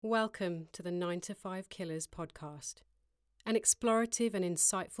Welcome to the 9 to 5 Killers podcast, an explorative and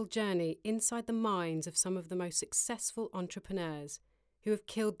insightful journey inside the minds of some of the most successful entrepreneurs who have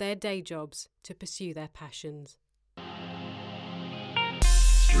killed their day jobs to pursue their passions.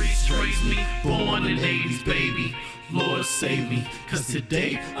 Streets raised me, born in 80s, baby. Lord save me, cause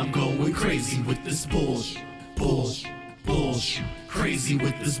today I'm going crazy with this bullshit. Crazy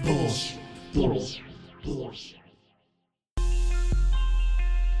with this bullshit.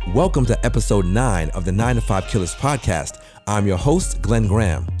 Welcome to episode 9 of the 9 to 5 Killers podcast. I'm your host, Glenn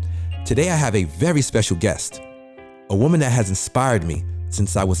Graham. Today I have a very special guest, a woman that has inspired me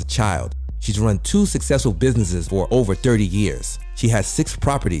since I was a child. She's run 2 successful businesses for over 30 years. She has 6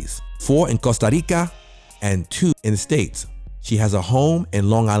 properties, 4 in Costa Rica and 2 in the States. She has a home in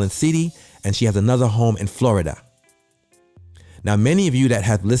Long Island City and she has another home in Florida. Now, many of you that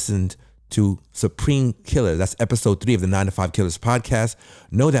have listened to Supreme Killer, that's episode 3 of the 9 to 5 Killers podcast,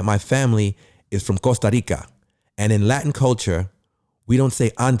 know that my family is from Costa Rica. And in Latin culture, we don't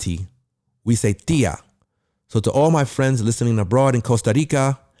say auntie, we say tia. So to all my friends listening abroad in Costa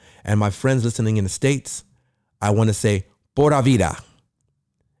Rica and my friends listening in the States, I want to say pura vida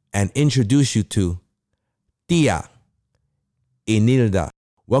and introduce you to Tia Enilda.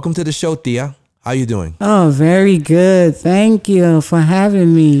 Welcome to the show, Tia. How you doing? Oh, very good. Thank you for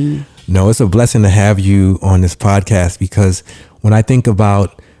having me. No, it's a blessing to have you on this podcast because when I think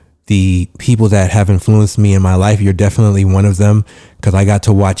about the people that have influenced me in my life, you're definitely one of them because I got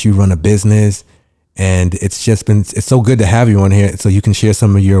to watch you run a business and it's so good to have you on here so you can share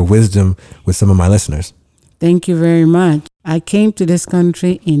some of your wisdom with some of my listeners. Thank you very much. I came to this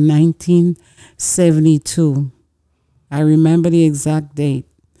country in 1972. I remember the exact date,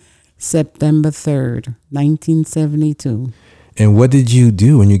 September 3rd, 1972. And what did you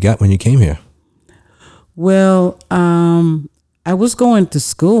do when you came here? Well, I was going to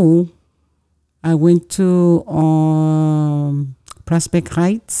school. I went to Prospect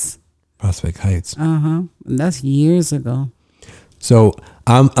Heights. Prospect Heights. And that's years ago. So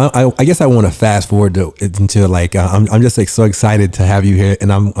I guess I want to fast forward into I'm just so excited to have you here,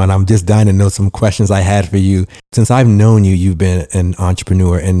 and I'm just dying to know some questions I had for you. Since I've known you, you've been an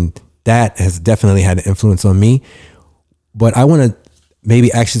entrepreneur, and that has definitely had an influence on me. But I want to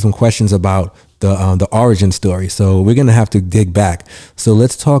maybe ask you some questions about the origin story. So we're gonna have to dig back. So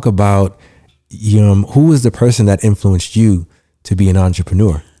let's talk about who was the person that influenced you to be an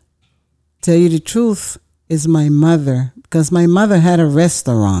entrepreneur? Tell you the truth, is my mother, because my mother had a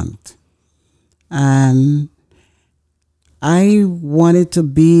restaurant, and I wanted to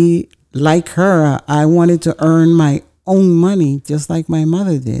be like her. I wanted to earn my own money, just like my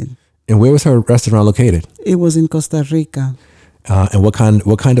mother did. And where was her restaurant located? It was in Costa Rica. And what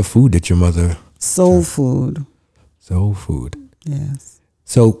kind of food did your mother? Soul food. Soul food. Yes.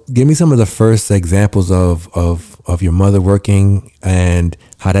 So give me some of the first examples of your mother working and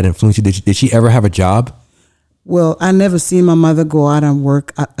how that influenced you. Did she ever have a job? Well, I never seen my mother go out and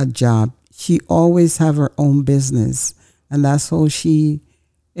work at a job. She always have her own business, and that's how she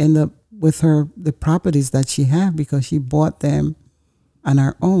ended up with the properties that she had because she bought them on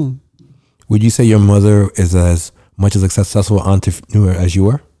her own. Would you say your mother is as much as a successful entrepreneur as you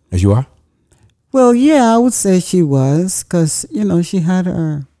are? Well, yeah, I would say she was, because, she had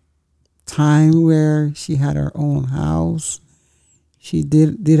her time where she had her own house. She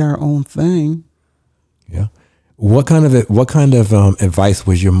did her own thing. Yeah. What kind of advice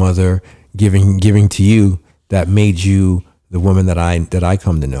was your mother giving to you that made you the woman that I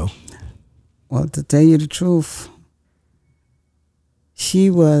come to know? Well, to tell you the truth, she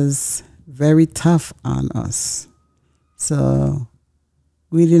was very tough on us. So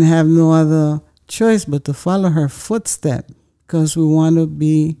we didn't have no other choice but to follow her footsteps because we want to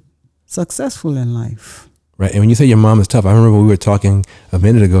be successful in life. Right. And when you say your mom is tough, I remember we were talking a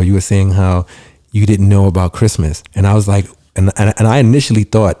minute ago, you were saying how you didn't know about Christmas. And I was like, and I initially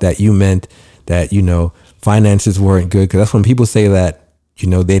thought that you meant that, finances weren't good. Because that's when people say that,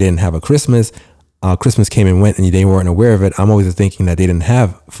 they didn't have a Christmas. Christmas came and went and they weren't aware of it. I'm always thinking that they didn't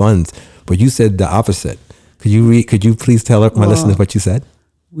have funds. But you said the opposite. Could you please tell my listeners what you said?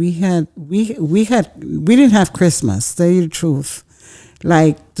 We didn't have Christmas, tell you the truth.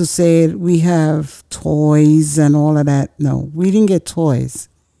 Like to say we have toys and all of that. No, we didn't get toys.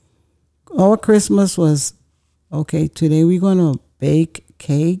 Our Christmas was, okay, today we're going to bake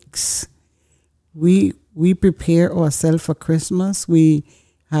cakes. We prepare ourselves for Christmas. We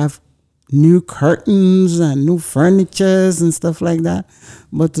have new curtains and new furnitures and stuff like that.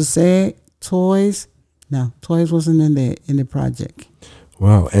 But to say toys, no, toys wasn't in the project.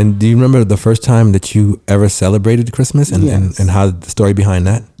 Wow. And do you remember the first time that you ever celebrated Christmas and, Yes. and how the story behind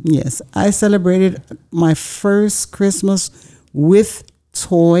that? Yes, I celebrated my first Christmas with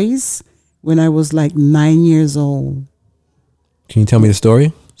toys when I was like 9 years old. Can you tell me the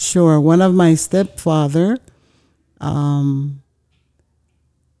story? Sure. One of my stepfather,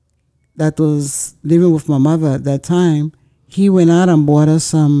 that was living with my mother at that time, he went out and bought us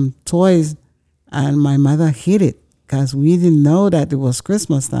some toys, and my mother hid it because we didn't know that it was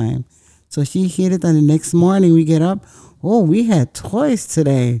Christmas time. So she hid it, and the next morning we get up, oh, we had toys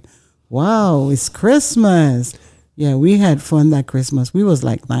today. Wow, it's Christmas. Yeah, we had fun that Christmas. We was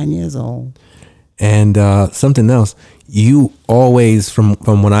like 9 years old. And something else, you always, from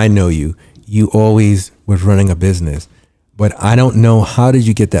when I know you, you always was running a business. But I don't know, how did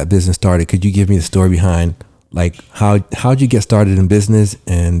you get that business started? Could you give me the story behind, like, how'd you get started in business?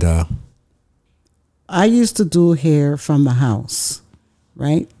 And I used to do hair from the house,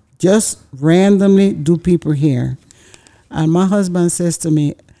 right? Just randomly do people hair. And my husband says to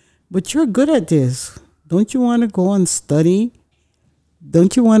me, but you're good at this. Don't you want to go and study?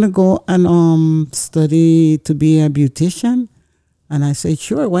 Don't you want to go and study to be a beautician? And I said,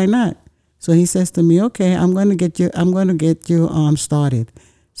 sure, why not? So he says to me, okay, I'm going to get you started.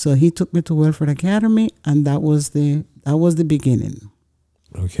 So he took me to Wilfred Academy, and that was the beginning.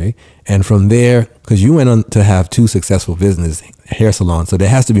 okay. And from there, because you went on to have 2 successful business hair salons, so there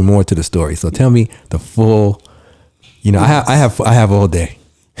has to be more to the story. So tell me the full, I have all day.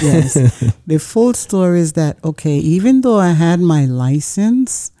 Yes. The full story is that, okay, even though I had my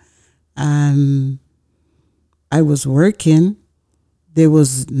license and I was working, there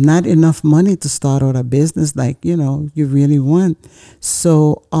was not enough money to start out a business like, you really want.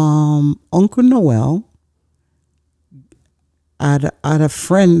 So Uncle Noel had a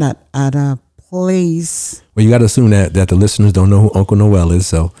friend that had a place. Well, you got to assume that the listeners don't know who Uncle Noel is,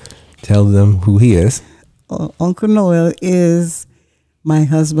 so tell them who he is. Uncle Noel is my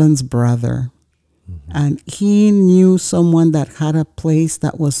husband's brother. Mm-hmm. And he knew someone that had a place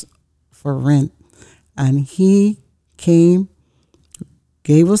that was for rent. And he came,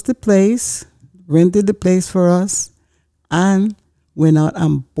 gave us the place, rented the place for us, and went out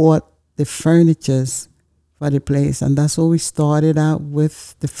and bought the furnitures for the place. And that's how we started out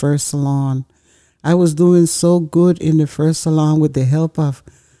with the first salon. I was doing so good in the first salon with the help of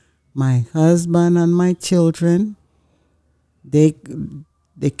my husband and my children. The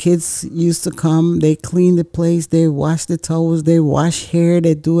kids used to come, they clean the place, they wash the towels, they wash hair,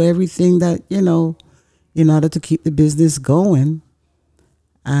 they do everything that, in order to keep the business going.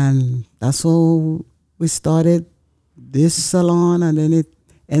 And that's how we started this salon, and then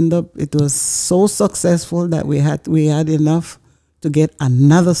it was so successful that we had enough to get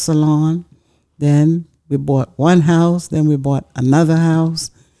another salon. Then we bought one house, then we bought another house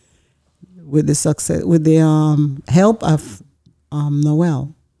with the help of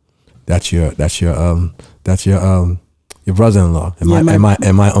Noel. That's your brother-in-law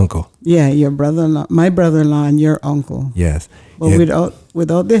and my uncle. Yeah, your brother-in-law, my brother-in-law, and your uncle. Yes. But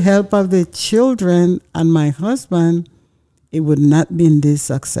without the help of the children and my husband, it would not been this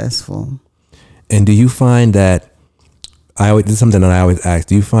successful. And do you find that this is something that I always ask?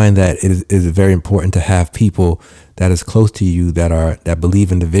 Do you find that it is very important to have people that is close to you that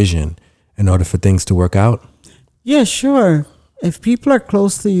believe in the vision in order for things to work out? Yeah, sure. If people are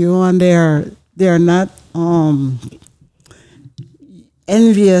close to you and they are not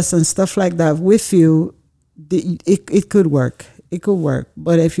envious and stuff like that with you, it could work. It could work.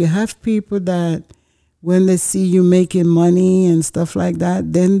 But if you have people that when they see you making money and stuff like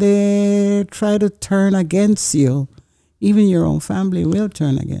that, then they try to turn against you. Even your own family will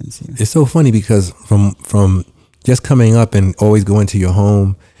turn against you. It's so funny because from just coming up and always going to your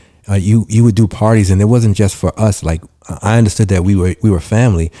home, you would do parties, and it wasn't just for us. Like, I understood that we were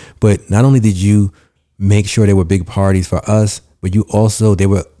family, but not only did you make sure there were big parties for us, but you also there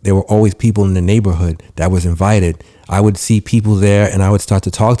were always people in the neighborhood that was invited. I would see people there, and I would start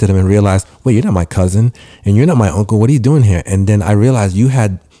to talk to them and realize, well, you're not my cousin, and you're not my uncle. What are you doing here? And then I realized you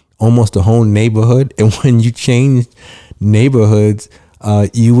had almost a whole neighborhood, and when you changed neighborhoods,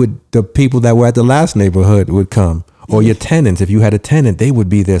 the people that were at the last neighborhood would come. Or your tenants, if you had a tenant, they would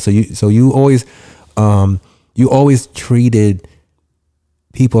be there. So you always treated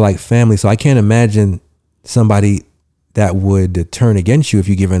people like family. So I can't imagine somebody that would turn against you if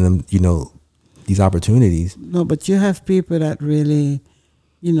you're giving them, these opportunities. No, but you have people that really,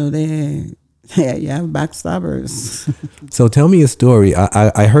 you have backstabbers. So tell me a story.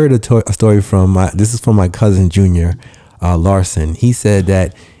 I heard a story from this is from my cousin Junior Larson. He said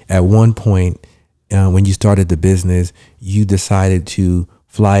that at one point when you started the business, you decided to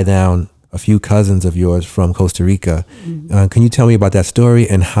fly down a few cousins of yours from Costa Rica. Can you tell me about that story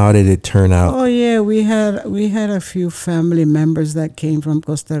and how did it turn out? Oh yeah, we had a few family members that came from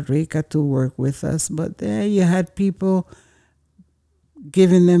Costa Rica to work with us, but there you had people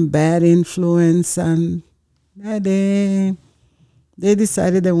giving them bad influence, and they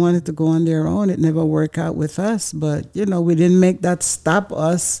decided they wanted to go on their own. It never worked out with us, but we didn't make that stop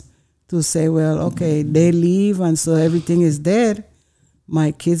us to say, well, okay, they leave and so everything is dead.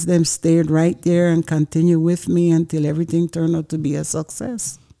 My kids them stayed right there and continued with me until everything turned out to be a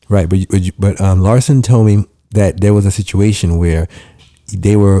success. Right, but Larson told me that there was a situation where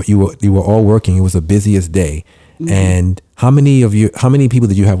you were all working. It was the busiest day, and how many people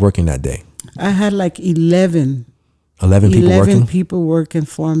did you have working that day? I had like 11 people working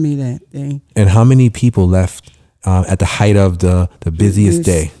for me that day. And how many people left at the height of the busiest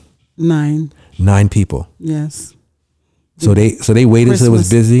day? 9. 9 people. Yes. So they waited till it was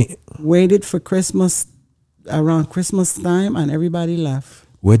busy. Waited for Christmas, around Christmas time, and everybody left.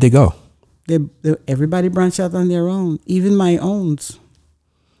 Where'd they go? Everybody branched out on their own. Even my owns.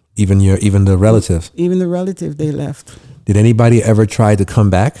 Even the relatives. Even the relative, they left. Did anybody ever try to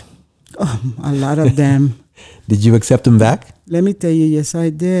come back? Oh, a lot of them. Did you accept them back? Let me tell you, yes, I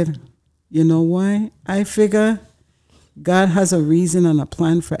did. You know why? I figure God has a reason and a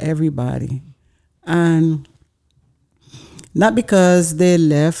plan for everybody. And not because they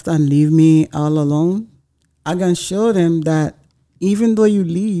left and leave me all alone. I'm going to show them that even though you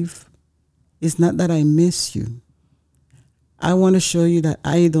leave, it's not that I miss you. I want to show you that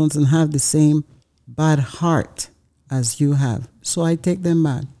I don't have the same bad heart as you have. So I take them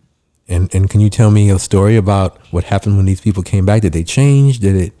back. And can you tell me a story about what happened when these people came back? Did they change?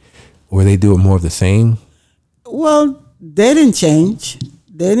 Or they do it more of the same? Well, they didn't change.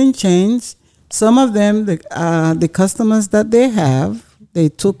 Some of them, the customers that they have, they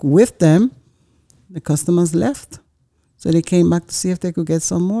took with them. The customers left. So they came back to see if they could get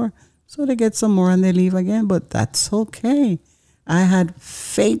some more. So they get some more and they leave again, but that's okay. I had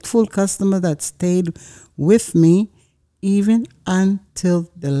faithful customers that stayed with me even until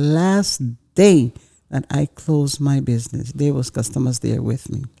the last day that I closed my business. There was customers there with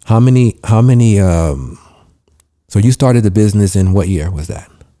me. How many, so you started the business in what year was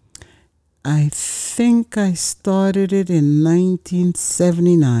that? I think I started it in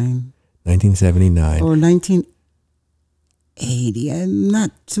 1979. 1979. Or 1980. I'm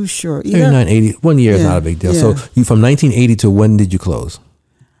not too sure. 79, 80. 1 year is not a big deal. Yeah. So you from 1980 to when did you close?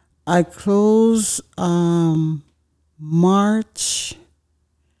 I closed March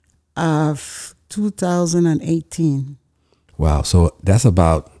of 2018. Wow. So that's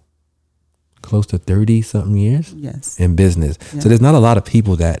about close to 30 something years in business. Yeah. So there's not a lot of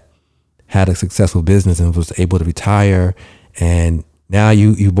people that had a successful business and was able to retire. And now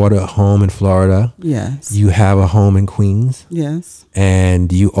you bought a home in Florida. Yes. You have a home in Queens. Yes.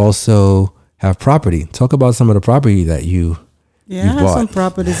 And you also have property. Talk about some of the property that you I have bought. some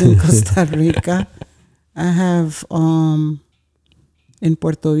properties in Costa Rica. I have in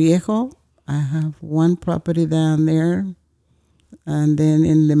Puerto Viejo. I have one property down there. And then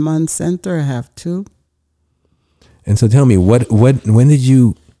in Limon Center, I have 2. And so tell me, when did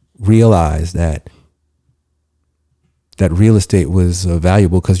you realize that real estate was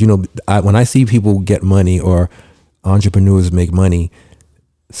valuable? Because, when I see people get money or entrepreneurs make money,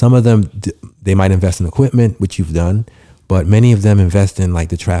 some of them, they might invest in equipment, which you've done, but many of them invest in like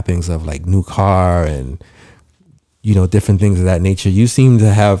the trappings of like new car and, different things of that nature. You seem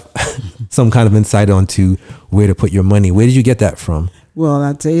to have some kind of insight onto where to put your money. Where did you get that from? Well,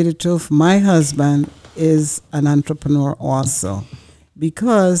 I'll tell you the truth. My husband is an entrepreneur also,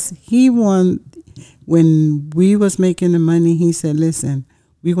 because when we was making the money, he said, listen,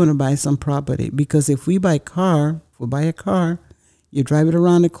 we're going to buy some property, because if we buy a car, you drive it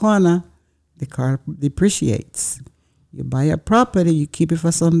around the corner, the car depreciates. You buy a property, you keep it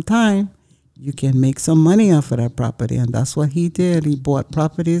for some time, you can make some money off of that property. And that's what he did. He bought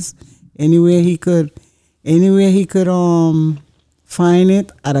properties anywhere he could find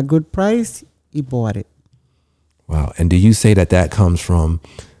it at a good price, he bought it. Wow. And do you say that comes from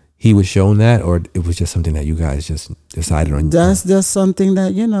he was shown that, or it was just something that you guys just decided on? That's just something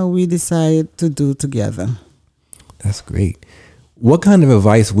that, we decided to do together. That's great. What kind of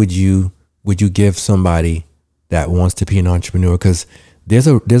advice would you give somebody that wants to be an entrepreneur? Because there's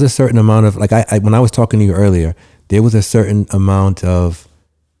a certain amount of, like I when I was talking to you earlier, there was a certain amount of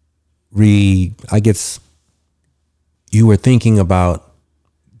I guess you were thinking about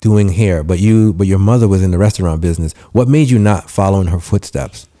doing hair, but your mother was in the restaurant business. What made you not follow in her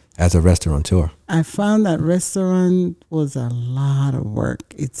footsteps? as a restaurateur? I found that restaurant was a lot of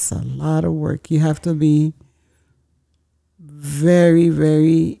work. It's a lot of work. You have to be very,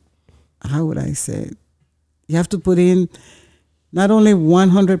 very, how would I say it? You have to put in not only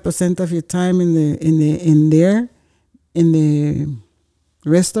 100% of your time in the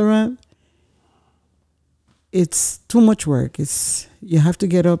restaurant. It's too much work. You have to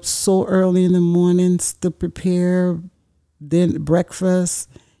get up so early in the mornings to prepare breakfast.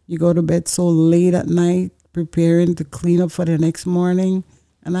 You go to bed so late at night preparing to clean up for the next morning.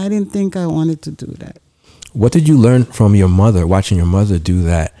 And I didn't think I wanted to do that. What did you learn from your mother, watching your mother do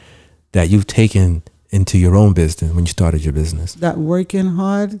that you've taken into your own business when you started your business? That working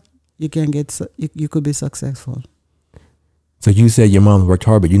hard, you could be successful. So you said your mom worked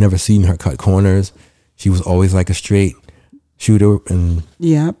hard, but you never seen her cut corners. She was always like a straight shooter. And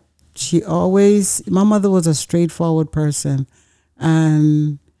yeah, my mother was a straightforward person,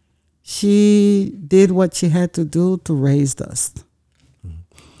 and she did what she had to do to raise us.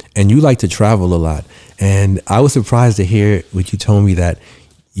 And you like to travel a lot. And I was surprised to hear what you told me, that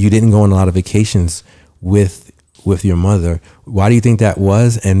you didn't go on a lot of vacations with your mother. Why do you think that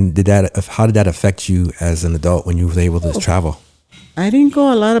was? And how did that affect you as an adult when you were able to travel? I didn't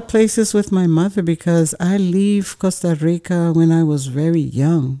go a lot of places with my mother because I left Costa Rica when I was very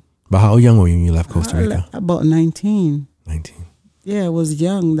young. But how young were you when you left Costa Rica? About 19. 19. Yeah, I was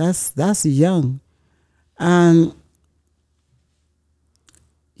young. That's young. And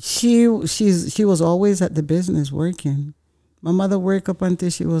she was always at the business working. My mother worked up until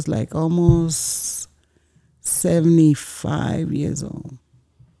she was like almost 75 years old.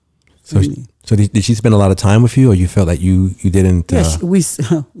 So did she spend a lot of time with you, or you felt like you didn't? Yeah, we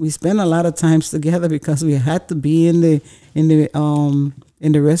spent a lot of times together because we had to be in the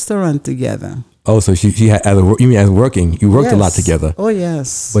restaurant together. Oh, so she had you mean as working? You worked a lot together. Oh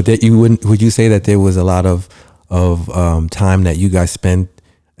yes. But that would you say that there was a lot of time that you guys spent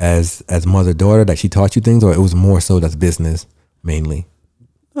as mother-daughter, that she taught you things, or it was more so that's business mainly?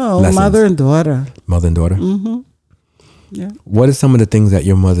 Oh, lessons? Mother and daughter. Mother and daughter? Mm-hmm. Yeah. What are some of the things that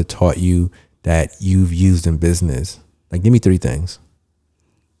your mother taught you that you've used in business? Like, give me 3 things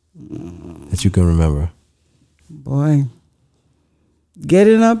that you can remember. Boy,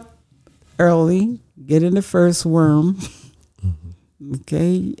 getting up early, getting the first worm,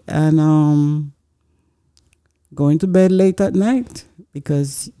 okay, and going to bed late at night,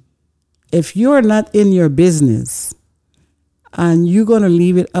 because if you're not in your business and you're going to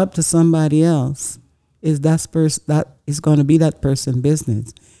leave it up to somebody else, that is going to be that person's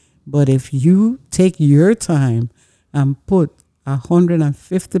business. But if you take your time and put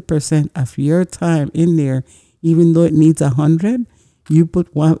 150% of your time in there, even though it needs 100, you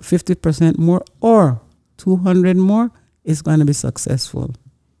put 50% more or 200 more, it's going to be successful.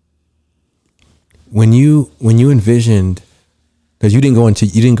 When you envisioned, because you didn't go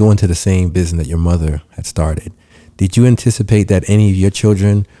into the same business that your mother had started, did you anticipate that any of your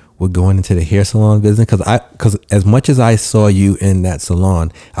children would go into the hair salon business? Because as much as I saw you in that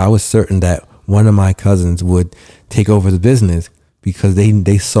salon, I was certain that one of my cousins would take over the business because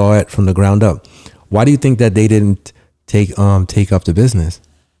they saw it from the ground up. Why do you think that they didn't take up the business?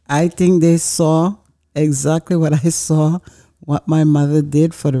 I think they saw exactly what I saw, what my mother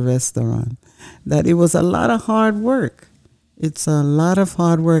did for the restaurant, that it was a lot of hard work. It's a lot of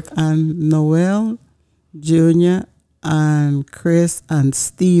hard work. And Noel, Junior, and Chris and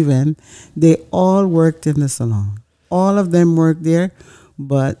Steven, they all worked in the salon. All of them worked there,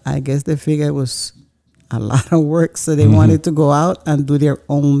 but I guess they figured it was a lot of work, so they wanted to go out and do their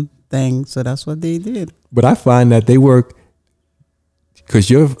own thing. So that's what they did. But I find that they work,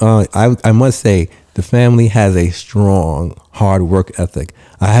 because I must say, the family has a strong hard work ethic.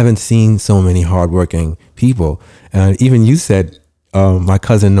 I haven't seen so many hardworking people. And even you said, my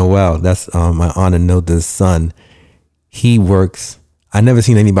cousin Noel, that's my Aunt Nilda's son, he works. I never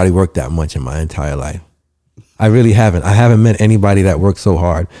seen anybody work that much in my entire life. I really haven't. I haven't met anybody that works so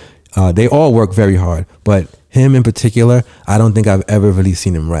hard. They all work very hard, but him in particular, I don't think I've ever really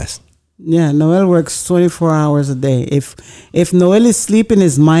seen him rest. Yeah, Noel works 24 hours a day. If Noel is sleeping,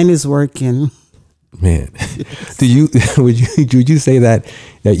 his mind is working. Man, would you say that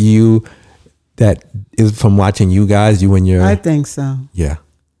is from watching you guys, you and your? I think so. Yeah.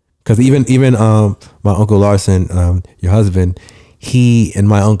 Because even my Uncle Larson, your husband, he and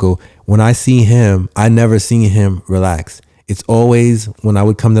my uncle, when I see him, I never seen him relax. It's always when I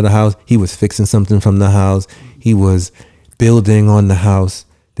would come to the house, he was fixing something from the house. He was building on the house.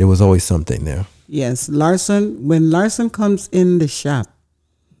 There was always something there. Yes, when Larson comes in the shop,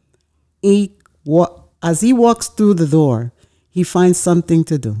 as he walks through the door, he finds something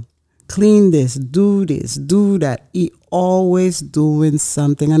to do. clean this, do that. He always doing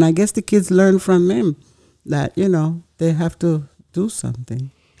something. And I guess the kids learn from him that, they have to do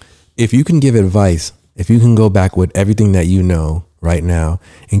something. If you can give advice, if you can go back with everything that you know right now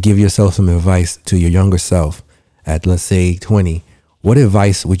and give yourself some advice to your younger self at, let's say, 20, what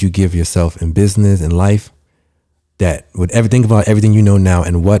advice would you give yourself in business and life that would ever think about everything you know now,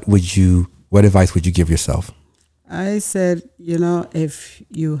 and what advice would you give yourself? I said, if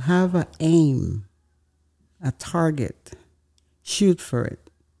you have an aim, a target, shoot for it.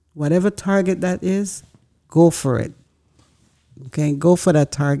 Whatever target that is, go for it. Okay, go for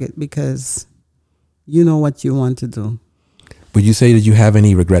that target because you know what you want to do. Would you say that you have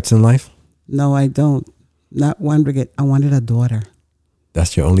any regrets in life? No, I don't. Not one regret. I wanted a daughter.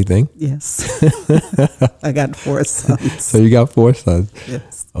 That's your only thing? Yes. I got 4 sons. So you got 4 sons?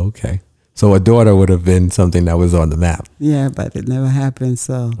 Yes. Okay. So a daughter would have been something that was on the map. Yeah, but it never happened.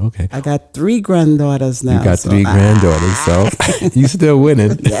 So okay. I got 3 granddaughters now. You got 3 granddaughters, so you still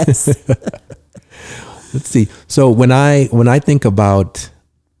winning. Yes. Let's see. So when I think about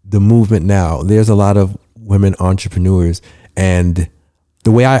the movement now, there's a lot of women entrepreneurs, and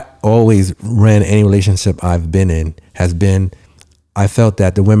the way I always ran any relationship I've been in has been, I felt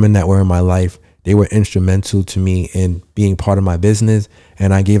that the women that were in my life, they were instrumental to me in being part of my business,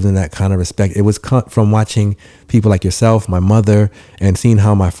 and I gave them that kind of respect. It was from watching people like yourself, my mother, and seeing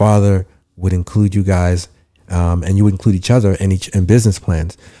how my father would include you guys, and you would include each other in business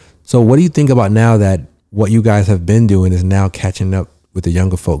plans. So what do you think about now that what you guys have been doing is now catching up with the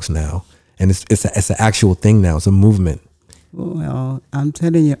younger folks now, and it's an actual thing now. It's a movement. Well, I'm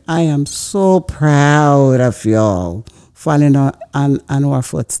telling you, I am so proud of y'all following on our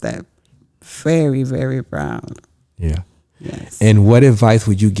footsteps. Very, very proud. Yeah. Yes. And what advice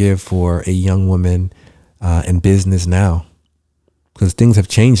would you give for a young woman in business now? Because things have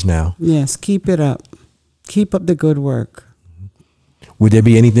changed now. Yes, keep it up. Keep up the good work. Would there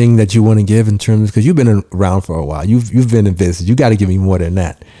be anything that you want to give in terms, because you've been around for a while, you've been in business, you got to give me more than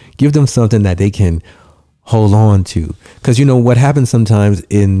that. Give them something that they can hold on to. Because what happens sometimes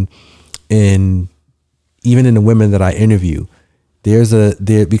in even in the women that I interview,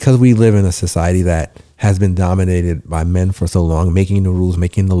 because we live in a society that has been dominated by men for so long, making the rules,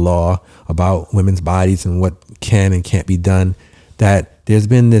 making the law about women's bodies and what can and can't be done, that there's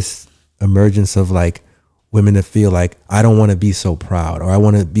been this emergence of like women that feel like, I don't want to be so proud, or I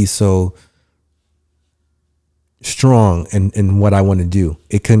want to be so strong in what I want to do.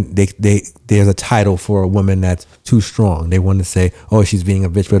 There's a title for a woman that's too strong. They want to say, oh, she's being a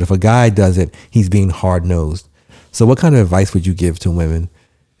bitch. But if a guy does it, he's being hard-nosed. So what kind of advice would you give to women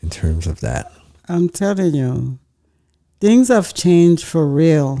in terms of that? I'm telling you, things have changed for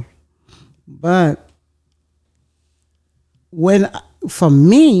real. But for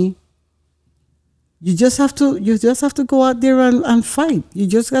me, you just have to go out there and fight. You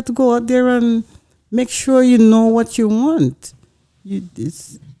just got to go out there and make sure you know what you want. You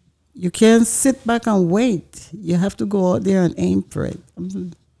can't sit back and wait. You have to go out there and aim for it.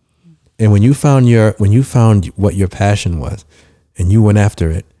 And when you found what your passion was, and you went after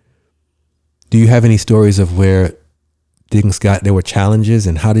it, do you have any stories of where there were challenges,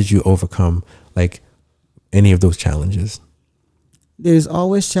 and how did you overcome like any of those challenges? There's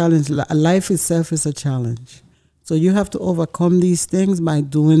always challenge. Life itself is a challenge. So you have to overcome these things by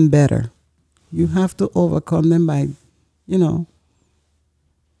doing better. You have to overcome them by,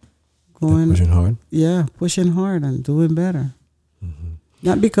 pushing hard. Yeah, pushing hard and doing better. Mm-hmm.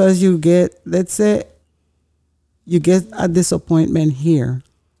 Not because let's say you get a disappointment here.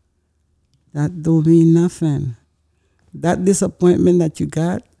 That don't mean nothing. That disappointment that you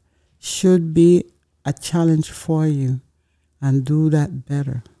got should be a challenge for you, and do that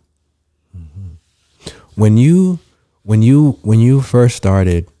better. Mm-hmm. When you first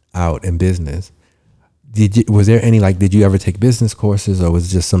started out in business, did you ever take business courses, or was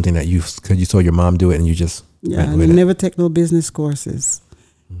it just something that you saw your mom do it and you just I never take no business courses.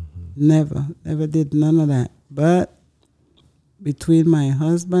 Mm-hmm. Never did none of that. But between my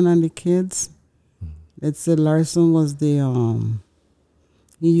husband and the kids, let's say Larson was he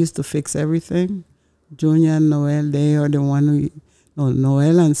used to fix everything. Junior and Noel, they are the one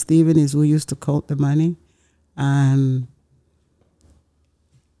Noel and Steven is who used to count the money. And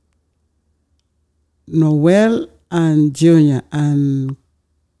Noel and Junior and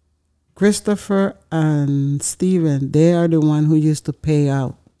Christopher and Steven, they are the one who used to pay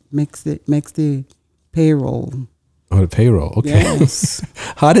out, makes the payroll. Oh, the payroll. Okay. Yes.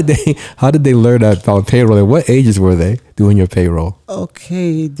 How did they learn about payroll? And what ages were they doing your payroll?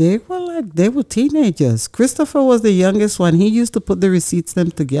 Okay, they were teenagers. Christopher was the youngest one. He used to put the receipts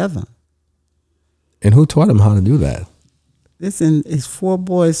them together. And who taught them how to do that? Listen, it's 4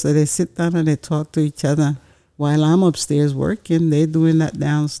 boys, so they sit down and they talk to each other while I'm upstairs working. They're doing that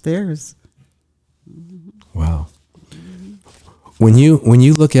downstairs. Wow. When you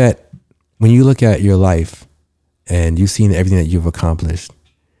look at your life and you've seen everything that you've accomplished,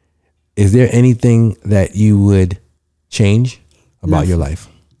 is there anything that you would change about your life?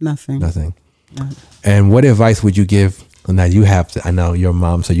 Nothing. Nothing. And what advice would you give? Now you have to, I know you're a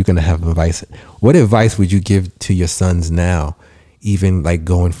mom, so you're going to have advice. What advice would you give to your sons now, even like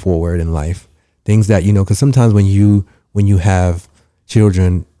going forward in life? Things that, because sometimes when you have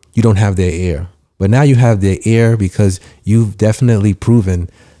children, you don't have their ear. But now you have their ear because you've definitely proven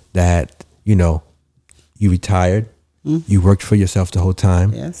that, you retired. You worked for yourself the whole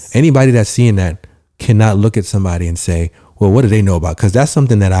time. Yes. Anybody that's seeing that cannot look at somebody and say, well, what do they know about? Because that's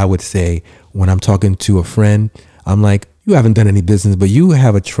something that I would say when I'm talking to a friend. I'm like, you haven't done any business, but you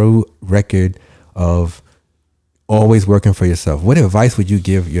have a true record of always working for yourself. What advice would you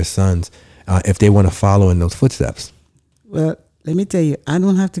give your sons if they want to follow in those footsteps? Well, let me tell you, I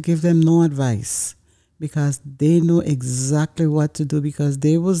don't have to give them no advice because they know exactly what to do because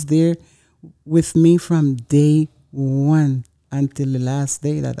they was there with me from day one until the last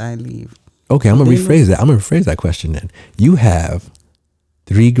day that I leave. Okay, I'm going to rephrase that. I'm going to rephrase that question then. You have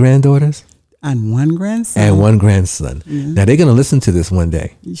 3 granddaughters? And 1 grandson. And 1 grandson. Yeah. Now, they're going to listen to this one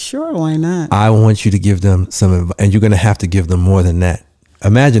day. Sure, why not? I want you to give them some, and you're going to have to give them more than that.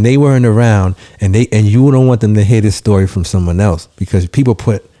 Imagine they weren't around, and you don't want them to hear this story from someone else because people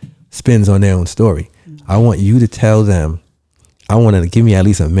put spins on their own story. I want you to tell them, I want to give me at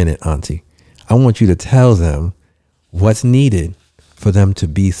least a minute, Auntie. I want you to tell them what's needed for them to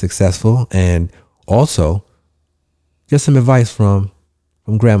be successful, and also just some advice from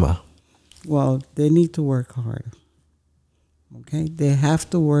Grandma. Well, they need to work hard. Okay? They have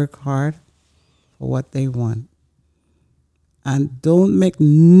to work hard for what they want. And don't make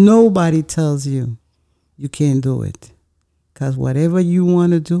nobody tells you can't do it. Because whatever you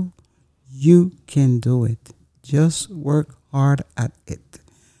want to do, you can do it. Just work hard at it.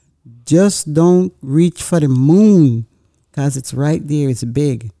 Just don't reach for the moon because it's right there. It's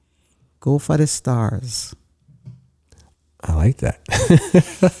big. Go for the stars. I like that.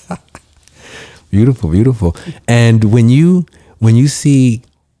 Beautiful, beautiful. And when you see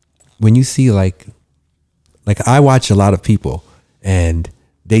like I watch a lot of people and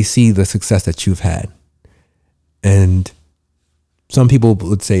they see the success that you've had. And some people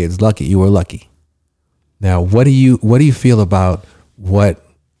would say it's lucky. You were lucky. Now, what do you feel about what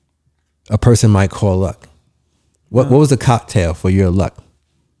a person might call luck? What was the cocktail for your luck?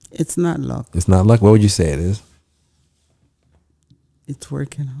 It's not luck. It's not luck. What would you say it is? It's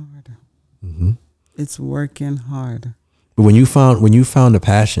working hard. Mm-hmm. It's working hard. But when you found a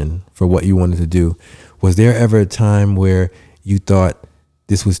passion for what you wanted to do, was there ever a time where you thought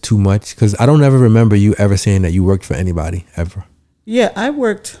this was too much? Because I don't ever remember you ever saying that you worked for anybody ever. Yeah, I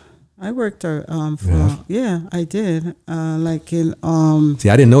worked. I did. Like in See,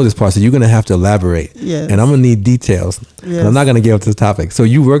 I didn't know this part, so you're gonna have to elaborate. Yes. And I'm gonna need details. Yes. I'm not gonna get up to the topic. So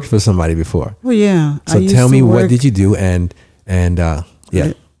you worked for somebody before. Oh yeah. So tell me, what did you do? And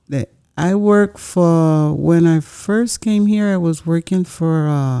yeah. I worked for, when I first came here, I was working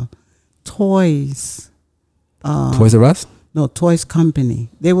for Toys. Toys R Us? No, Toys Company.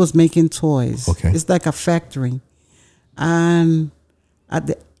 They was making toys. Okay. It's like a factory. And at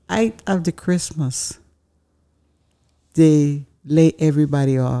the height of the Christmas, they lay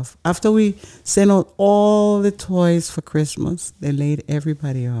everybody off. After we sent out all the toys for Christmas, they laid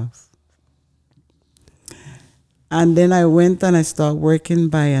everybody off. And then I went and I started working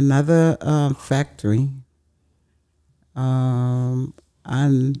by another factory. And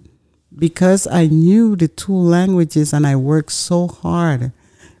because I knew the 2 languages and I worked so hard,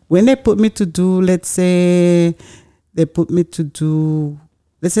 when they put me to do, let's say to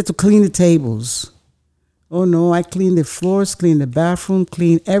clean the tables. Oh no, I clean the floors, clean the bathroom,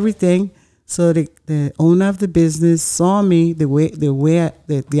 clean everything. So the owner of the business saw me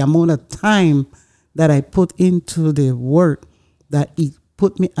the amount of time that I put into the work, that he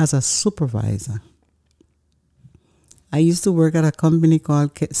put me as a supervisor. I used to work at a company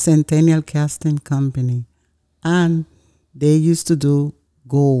called Centennial Casting Company, and they used to do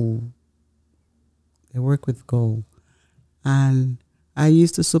gold. They work with gold. And I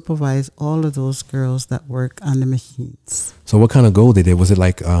used to supervise all of those girls that work on the machines. So what kind of gold they did? Was it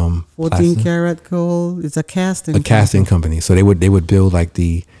like 14 karat gold? It's a casting casting company. So they would build like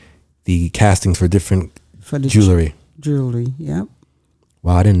the castings for different jewelry. Jewelry, yeah.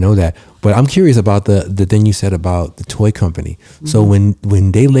 Wow, I didn't know that. But I'm curious about the thing you said about the toy company. So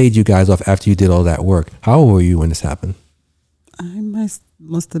when they laid you guys off after you did all that work, how old were you when this happened? I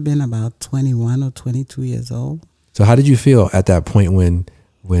must have been about 21 or 22 years old. So how did you feel at that point when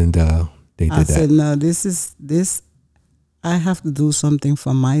they did I that? said, no, this. I have to do something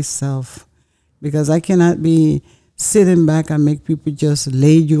for myself, because I cannot be sitting back and make people just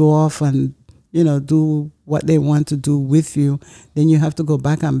lay you off and, do what they want to do with you. Then you have to go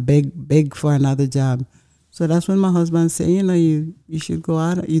back and beg for another job. So that's when my husband said, you should go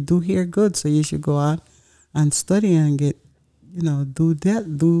out. You do hair good, so you should go out and study and get,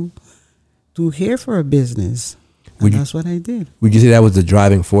 do hair for a business. And that's what I did. Would you say that was the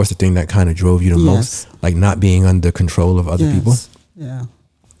driving force, the thing that kind of drove you the most? Like not being under control of other people? Yeah.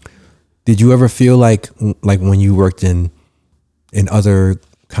 Did you ever feel like when you worked in other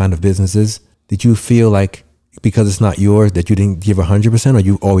kind of businesses, did you feel like because it's not yours that you didn't give 100%, or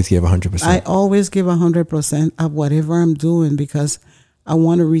you always give 100%? I always give 100% of whatever I'm doing, because I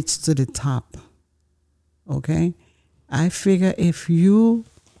want to reach to the top. Okay? I figure if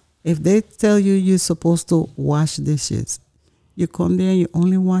they tell you you're supposed to wash dishes, you come there and you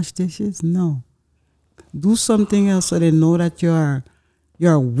only wash dishes? No. Do something else so they know that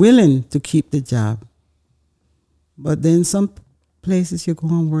you're willing to keep the job. But then some places you go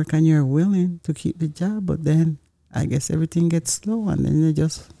and work and you're willing to keep the job, but then I guess everything gets slow and then they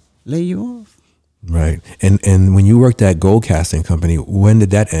just lay you off. Right. And when you worked at Gold Casting Company, when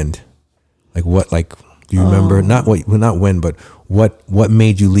did that end? Do you remember? Not when, but what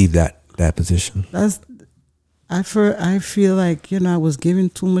made you leave that position? I feel like, I was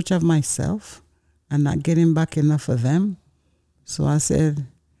giving too much of myself and not getting back enough of them. So I said,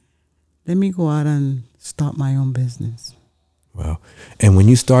 let me go out and start my own business. Wow. And when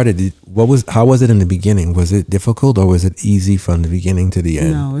you started, how was it in the beginning? Was it difficult, or was it easy from the beginning to the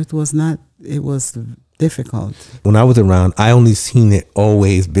end? No, it was not. It was difficult. When I was around, I only seen it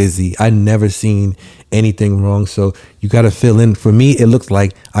always busy. I never seen anything wrong. So you got to fill in. For me, it looks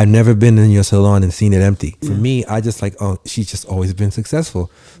like I've never been in your salon and seen it empty. For me, I just she's just always been successful.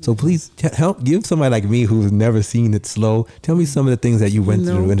 So please give somebody like me who's never seen it slow. Tell me some of the things that you went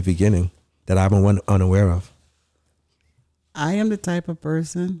through in the beginning that I've been unaware of. I am the type of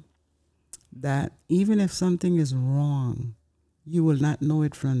person that even if something is wrong, you will not know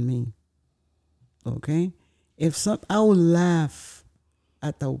it from me. Okay? I will laugh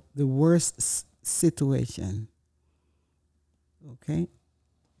at the worst situation. Okay?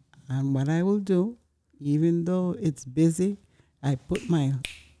 And what I will do, even though it's busy, I put my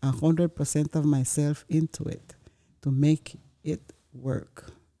 100% of myself into it to make it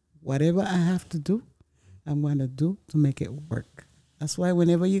work. Whatever I have to do, I'm going to do to make it work. That's why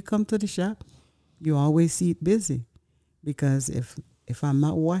whenever you come to the shop, you always see it busy. Because if I'm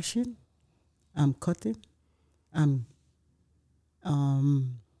not washing, I'm cutting, I'm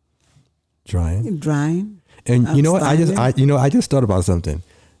drying. And I'm you know what? styling. I just thought about something.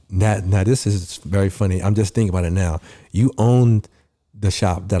 Now this is very funny. I'm just thinking about it now. You owned the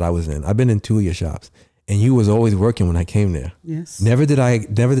shop that I was in. I've been in 2 of your shops. And you was always working when I came there. Yes.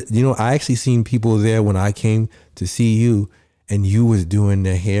 I actually seen people there when I came to see you, and you was doing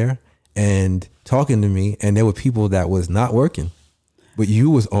their hair and talking to me, and there were people that was not working, but you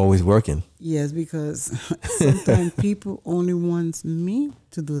was always working. Yes, because sometimes people only want me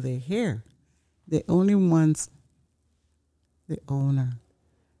to do their hair. They only want the owner,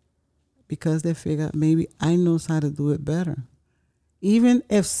 because they figure maybe I knows how to do it better. Even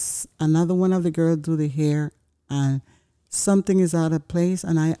if another one of the girls do the hair and something is out of place,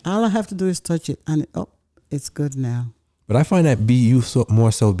 and all I have to do is touch it, and it's good now. But I find that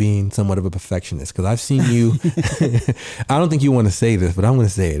more so being somewhat of a perfectionist, because I've seen you. I don't think you want to say this, but I'm going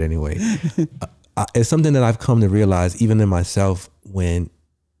to say it anyway. It's something that I've come to realize, even in myself, when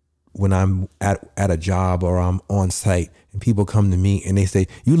I'm at a job or I'm on site, and people come to me and they say,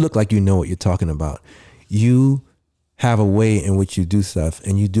 "You look like you know what you're talking about." You have a way in which you do stuff,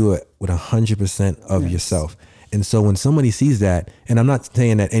 and you do it with 100% of yourself. And so when somebody sees that, and I'm not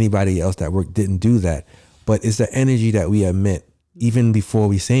saying that anybody else that worked didn't do that, but it's the energy that we emit even before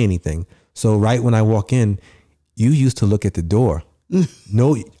we say anything. So right when I walk in, you used to look at the door.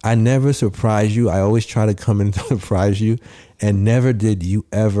 No, I never surprise you. I always try to come in to surprise you, and never did you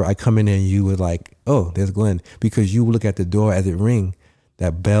ever. I come in there and you were like, "Oh, there's Glenn," because you look at the door as it ring.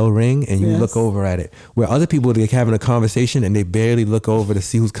 That bell ring, and you look over at it. Where other people, they're having a conversation and they barely look over to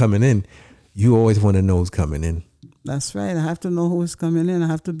see who's coming in. You always want to know who's coming in. That's right. I have to know who's coming in. I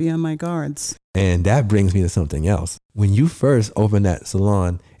have to be on my guards. And that brings me to something else. When you first opened that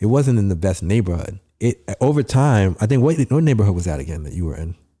salon, it wasn't in the best neighborhood. it over time, I think, what neighborhood was that again that you were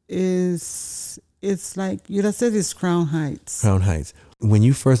in? It's like, you just said it's Crown Heights. Crown Heights. When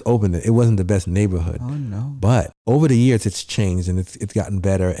you first opened it, it wasn't the best neighborhood. Oh, no. But over the years, it's changed and it's gotten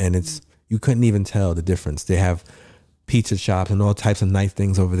better, and you couldn't even tell the difference. They have pizza shops and all types of nice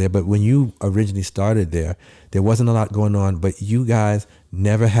things over there. But when you originally started there wasn't a lot going on, but you guys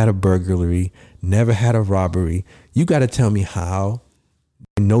never had a burglary, never had a robbery. You got to tell me how.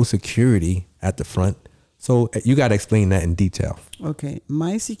 No security at the front. So you got to explain that in detail. Okay.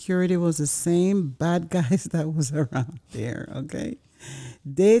 My security was the same bad guys that was around there. Okay.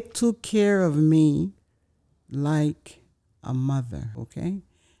 They took care of me like a mother. Okay.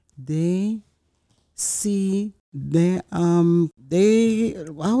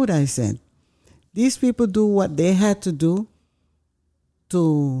 How would I say? These people do what they had to do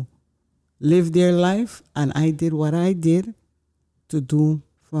to live their life, and I did what I did to do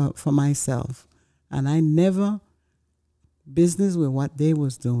for myself. And I never business with what they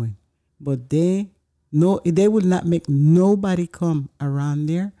was doing. But they would not make nobody come around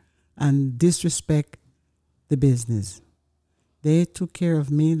there and disrespect the business. They took care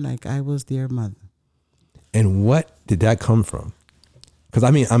of me like I was their mother. And what did that come from? Because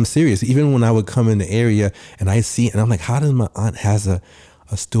I mean, I'm serious. Even when I would come in the area and I see it, and I'm like, how does my aunt has a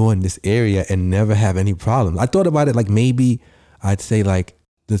store in this area and never have any problems? I thought about it like maybe I'd say like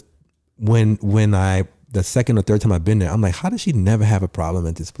the second or third time I've been there, I'm like, how does she never have a problem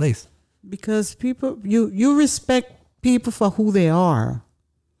at this place? Because people, you respect people for who they are.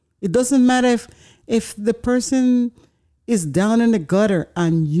 It doesn't matter if the person is down in the gutter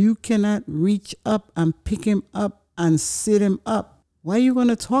and you cannot reach up and pick him up and sit him up. Why are you going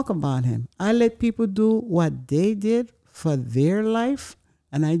to talk about him? I let people do what they did for their life,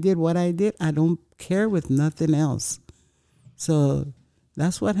 and I did what I did. I don't care with nothing else. So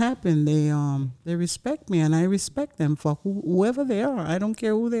that's what happened. They respect me, and I respect them for whoever they are. I don't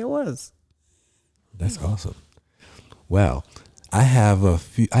care who they was. That's awesome. Well, I have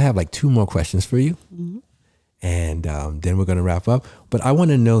like 2 more questions for you. Mm-hmm. And then we're going to wrap up. But I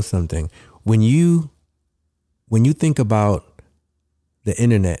want to know something. When you think about the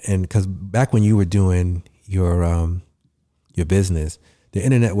internet, and because back when you were doing your business, the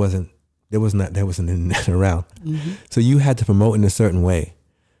internet wasn't an internet around. Mm-hmm. So you had to promote in a certain way.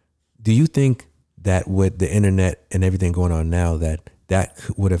 Do you think that with the internet and everything going on now, that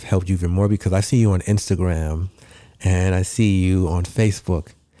would have helped you even more? Because I see you on Instagram and I see you on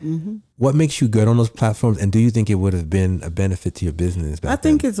Facebook. Mm-hmm. What makes you good on those platforms? And do you think it would have been a benefit to your business back then? I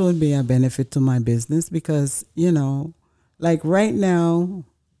think it would be a benefit to my business because, like right now,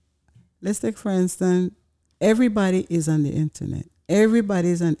 let's take for instance, everybody is on the internet. Everybody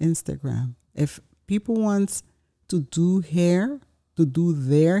is on Instagram. If people want to do their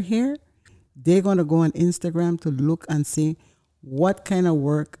hair, they're going to go on Instagram to look and see what kind of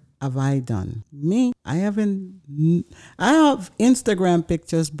work have I done. Me, I have Instagram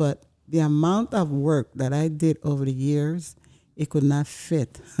pictures, but the amount of work that I did over the years, it could not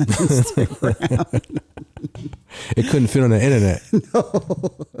fit on Instagram. It couldn't fit on the internet. No.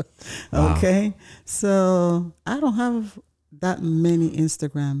 Wow. Okay. So I don't have that many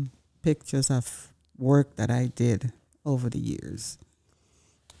Instagram pictures of work that I did over the years.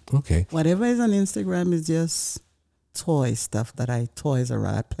 Okay. Whatever is on Instagram is just toy stuff that I play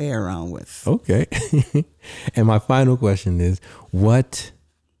around with. Okay. And my final question is, what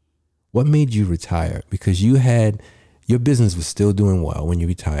made you retire? Because your business was still doing well when you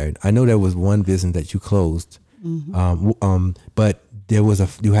retired. I know there was one business that you closed, mm-hmm. But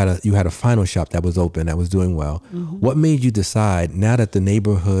you had a final shop that was open that was doing well. Mm-hmm. What made you decide, now that the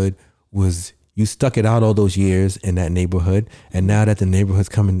neighborhood you stuck it out all those years in that neighborhood, and now that the neighborhood's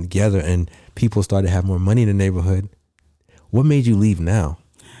coming together and people started to have more money in the neighborhood, what made you leave now?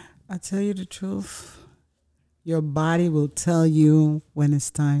 I tell you the truth, your body will tell you when it's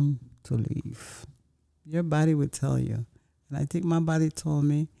time to leave. Your body will tell you. And I think my body told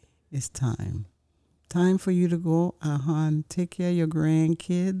me it's time. Time for you to go, take care of your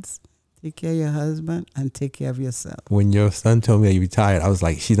grandkids, take care of your husband, and take care of yourself. When your son told me that you retired, I was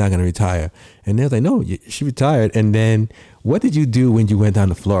like, she's not going to retire. And they was like, no, she retired. And then what did you do when you went down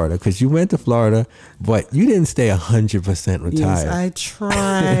to Florida? Because you went to Florida, but you didn't stay 100% retired. Yes, I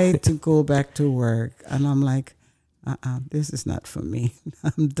tried to go back to work. And I'm like, this is not for me.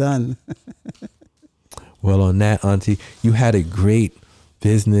 I'm done. Well, on that, Auntie, you had a great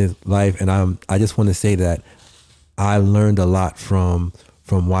business life. And I just want to say that I learned a lot from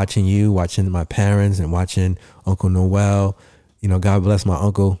watching you, watching my parents, and watching Uncle Noel. God bless my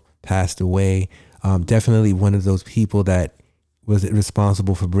uncle, passed away. Definitely one of those people that was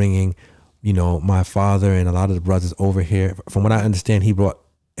responsible for bringing my father and a lot of the brothers over here, from what I understand, he brought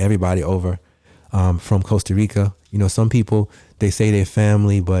everybody over from Costa Rica. Some people, they say they're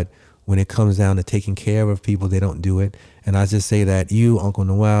family, but when it comes down to taking care of people, they don't do it. And I just say that you, Uncle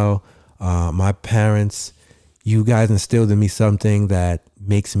Noel, my parents, you guys instilled in me something that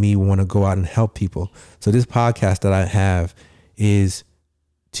makes me want to go out and help people. So this podcast that I have is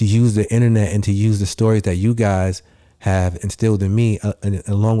to use the internet and to use the stories that you guys have instilled in me,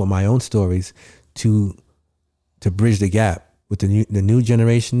 along with my own stories, to bridge the gap with the new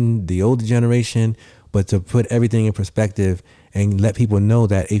generation, the older generation, but to put everything in perspective and let people know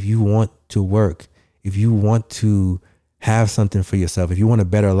that if you want to work, if you want to have something for yourself, if you want a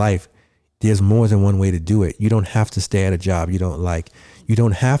better life, there's more than one way to do it. You don't have to stay at a job you don't like. You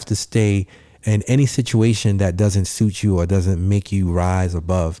don't have to stay in any situation that doesn't suit you or doesn't make you rise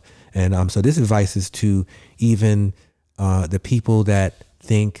above. And so this advice is to even the people that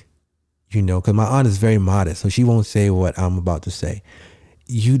think, because my aunt is very modest, so she won't say what I'm about to say.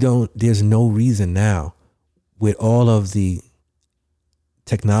 There's no reason now, with all of the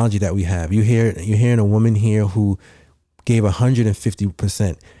technology that we have. You're hearing a woman here who gave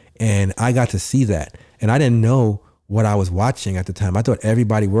 150%, and I got to see that. And I didn't know what I was watching at the time. I thought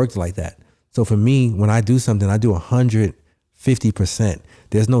everybody worked like that. So for me, when I do something, I do 150%.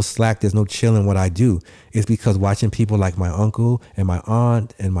 There's no slack, there's no chill in what I do. It's because watching people like my uncle and my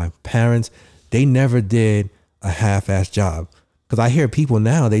aunt and my parents, they never did a half-assed job. Because I hear people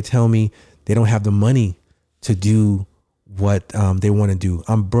now, they tell me they don't have the money to do what they want to do.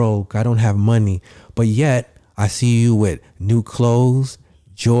 I'm broke, I don't have money. But yet I see you with new clothes,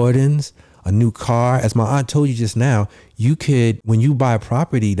 Jordans, a new car. As my aunt told you just now, when you buy a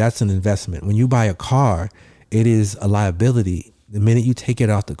property, that's an investment. When you buy a car, it is a liability. The minute you take it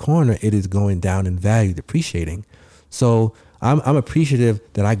off the corner, it is going down in value, depreciating. So I'm appreciative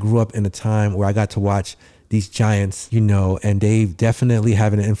that I grew up in a time where I got to watch these giants, and they definitely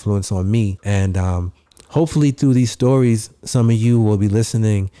have an influence on me. And hopefully through these stories, some of you will be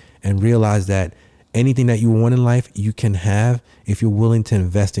listening and realize that anything that you want in life, you can have if you're willing to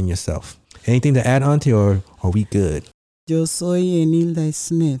invest in yourself. Anything to add, Auntie, or are we good? Yo soy Enilda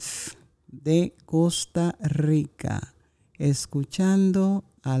Smith de Costa Rica, escuchando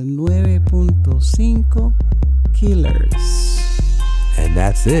al 9.5 Killers. And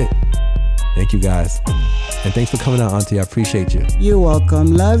that's it. Thank you, guys. And thanks for coming out, Auntie. I appreciate you. You're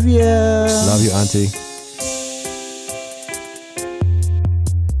welcome. Love you. Love you, Auntie.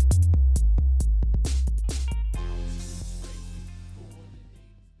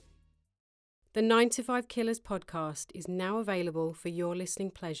 The 9 to 5 Killers podcast is now available for your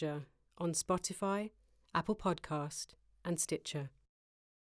listening pleasure on Spotify, Apple Podcast, and Stitcher.